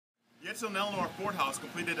Edsel and Eleanor Ford House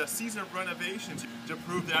completed a season of renovations to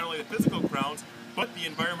improve not only the physical grounds, but the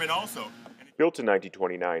environment also. Built in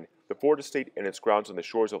 1929, the Ford estate and its grounds on the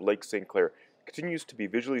shores of Lake St. Clair continues to be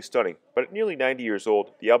visually stunning, but at nearly 90 years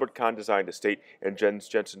old, the Albert Kahn designed estate and Jens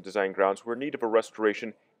Jensen designed grounds were in need of a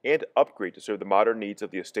restoration and upgrade to serve the modern needs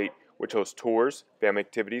of the estate, which hosts tours, family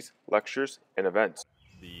activities, lectures, and events.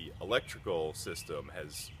 The electrical system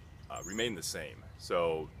has remained the same.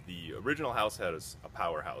 So the original house had a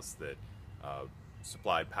powerhouse that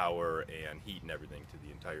supplied power and heat and everything to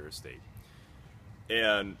the entire estate.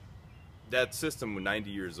 And that system, when 90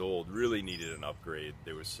 years old, really needed an upgrade.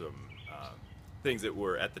 There was some things that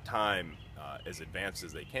were at the time as advanced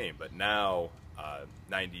as they came, but now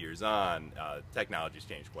 90 years on, technology's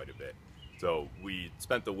changed quite a bit. So we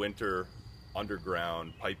spent the winter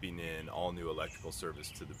underground piping in all new electrical service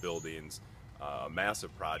to the buildings, a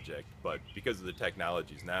massive project, but because of the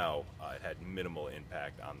technologies now, it had minimal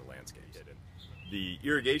impact on the landscape. The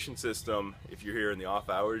irrigation system, if you're here in the off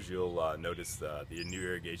hours, you'll notice the new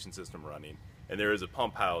irrigation system running, and there is a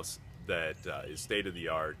pump house that is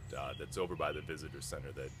state-of-the-art that's over by the visitor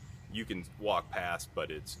center that you can walk past,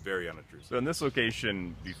 but it's very unobtrusive. So in this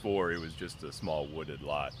location, before, it was just a small wooded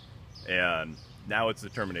lot, and now it's the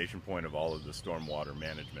termination point of all of the stormwater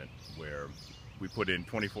management, where we put in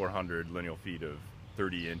 2,400 lineal feet of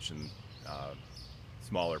 30-inch and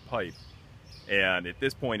smaller pipe, and at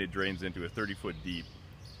this point it drains into a 30-foot deep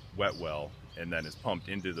wet well and then is pumped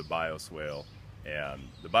into the bioswale, and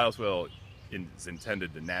the bioswale is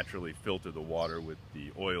intended to naturally filter the water with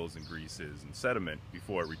the oils and greases and sediment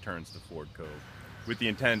before it returns to Ford Cove, with the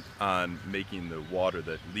intent on making the water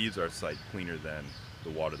that leaves our site cleaner than the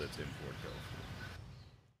water that's in Ford Cove.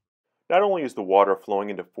 Not only is the water flowing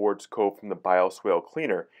into Ford's Cove from the bioswale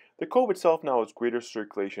cleaner, the cove itself now has greater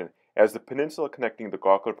circulation as the peninsula connecting the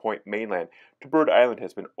Gawker Point mainland to Bird Island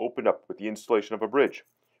has been opened up with the installation of a bridge.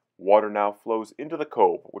 Water now flows into the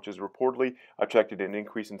cove, which has reportedly attracted an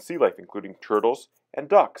increase in sea life, including turtles and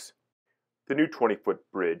ducks. The new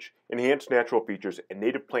 20-foot bridge, enhanced natural features, and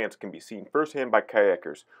native plants can be seen firsthand by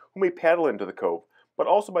kayakers who may paddle into the cove, but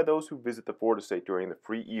also by those who visit the Ford estate during the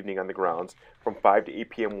free evening on the grounds from 5 to 8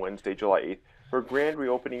 p.m. Wednesday, July 8th for a grand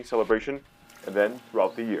reopening celebration, and then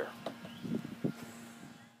throughout the year.